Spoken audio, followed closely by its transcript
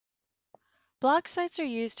Blog sites are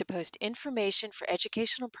used to post information for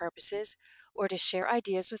educational purposes or to share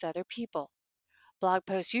ideas with other people. Blog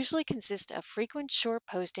posts usually consist of frequent short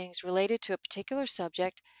postings related to a particular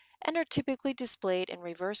subject and are typically displayed in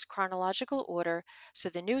reverse chronological order so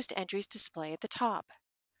the newest entries display at the top.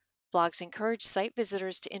 Blogs encourage site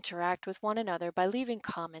visitors to interact with one another by leaving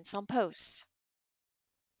comments on posts.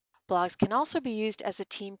 Blogs can also be used as a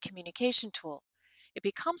team communication tool. It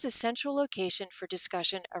becomes a central location for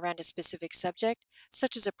discussion around a specific subject,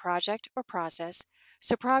 such as a project or process,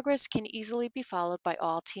 so progress can easily be followed by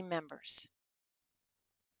all team members.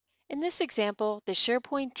 In this example, the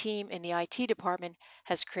SharePoint team in the IT department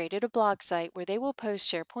has created a blog site where they will post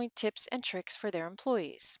SharePoint tips and tricks for their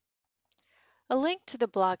employees. A link to the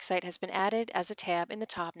blog site has been added as a tab in the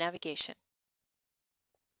top navigation.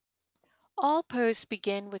 All posts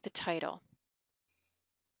begin with the title.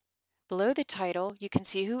 Below the title, you can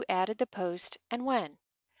see who added the post and when.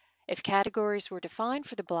 If categories were defined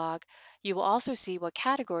for the blog, you will also see what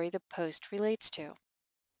category the post relates to.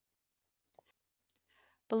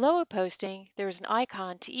 Below a posting, there is an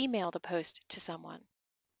icon to email the post to someone.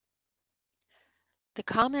 The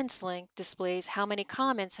comments link displays how many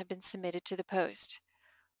comments have been submitted to the post.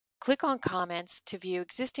 Click on Comments to view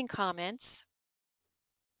existing comments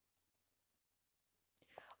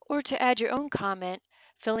or to add your own comment,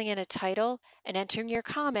 filling in a title and entering your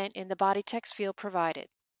comment in the body text field provided.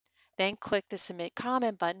 Then click the Submit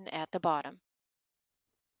Comment button at the bottom.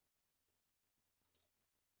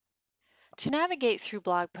 To navigate through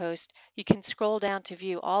blog posts, you can scroll down to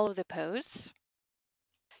view all of the posts.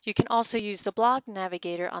 You can also use the blog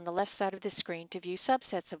navigator on the left side of the screen to view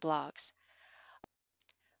subsets of blogs.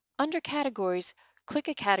 Under Categories, click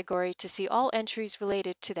a category to see all entries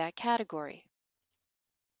related to that category.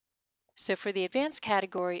 So for the Advanced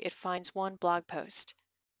category, it finds one blog post.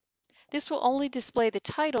 This will only display the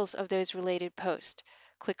titles of those related posts.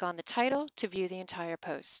 Click on the title to view the entire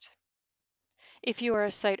post. If you are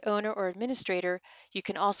a site owner or administrator, you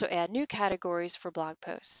can also add new categories for blog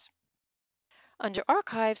posts. Under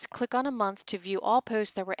Archives, click on a month to view all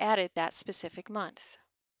posts that were added that specific month.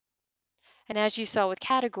 And as you saw with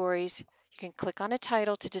categories, you can click on a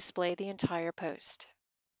title to display the entire post.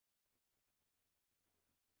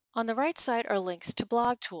 On the right side are links to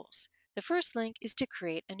blog tools. The first link is to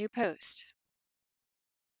create a new post.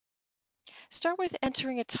 Start with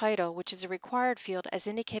entering a title, which is a required field as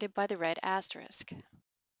indicated by the red asterisk.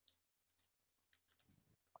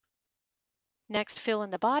 Next, fill in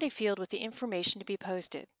the body field with the information to be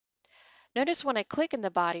posted. Notice when I click in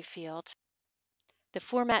the body field, the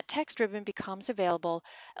Format Text ribbon becomes available,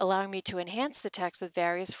 allowing me to enhance the text with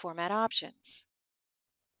various format options.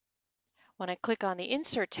 When I click on the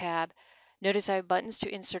Insert tab, notice I have buttons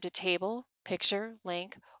to insert a table, picture,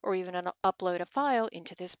 link, or even upload a file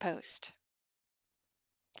into this post.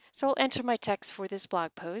 So I'll enter my text for this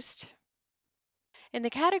blog post. In the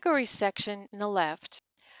Categories section in the left,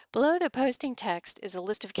 below the posting text is a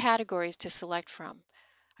list of categories to select from.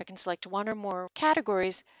 I can select one or more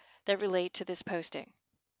categories that relate to this posting.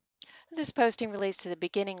 This posting relates to the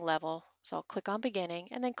beginning level, so I'll click on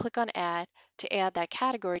Beginning and then click on Add to add that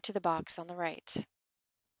category to the box on the right.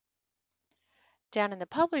 Down in the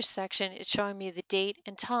Publish section, it's showing me the date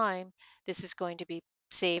and time this is going to be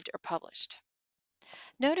saved or published.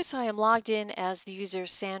 Notice I am logged in as the user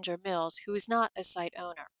Sandra Mills, who is not a site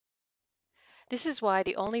owner. This is why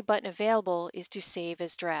the only button available is to save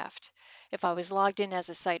as draft. If I was logged in as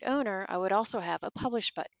a site owner, I would also have a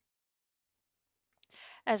Publish button.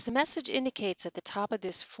 As the message indicates at the top of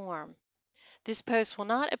this form, this post will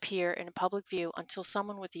not appear in a public view until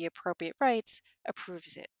someone with the appropriate rights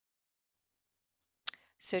approves it.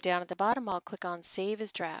 So down at the bottom, I'll click on Save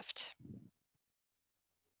as Draft.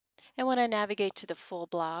 And when I navigate to the full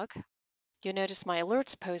blog, you'll notice my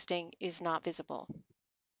alerts posting is not visible.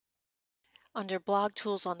 Under Blog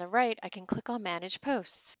Tools on the right, I can click on Manage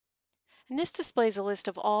Posts. And this displays a list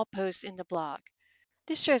of all posts in the blog.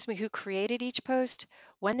 This shows me who created each post,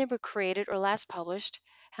 when they were created or last published,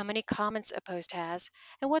 how many comments a post has,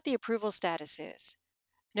 and what the approval status is.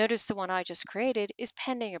 Notice the one I just created is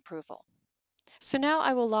pending approval. So now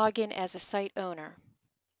I will log in as a site owner.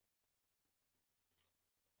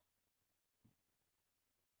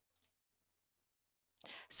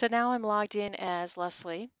 So now I'm logged in as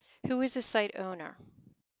Leslie, who is a site owner.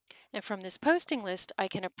 And from this posting list, I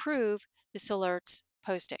can approve this alerts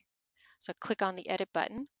posting. So click on the Edit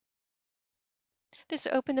button. This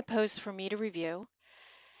opened the post for me to review.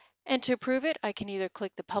 And to approve it, I can either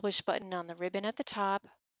click the Publish button on the ribbon at the top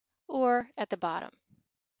or at the bottom.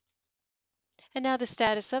 And now the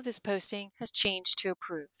status of this posting has changed to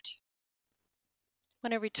approved.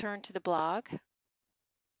 When I return to the blog,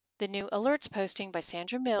 the new alerts posting by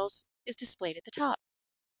Sandra Mills is displayed at the top.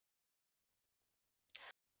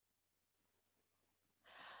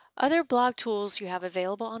 Other blog tools you have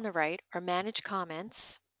available on the right are Manage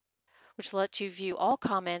Comments, which lets you view all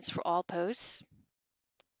comments for all posts.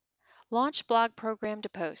 Launch Blog Program to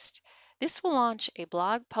Post. This will launch a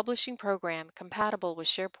blog publishing program compatible with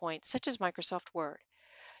SharePoint, such as Microsoft Word.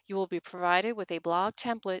 You will be provided with a blog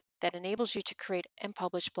template that enables you to create and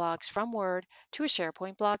publish blogs from Word to a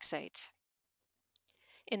SharePoint blog site.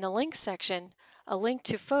 In the Links section, a link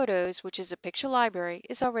to Photos, which is a picture library,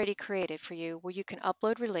 is already created for you where you can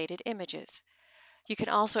upload related images. You can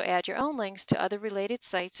also add your own links to other related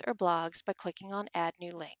sites or blogs by clicking on Add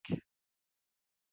New Link.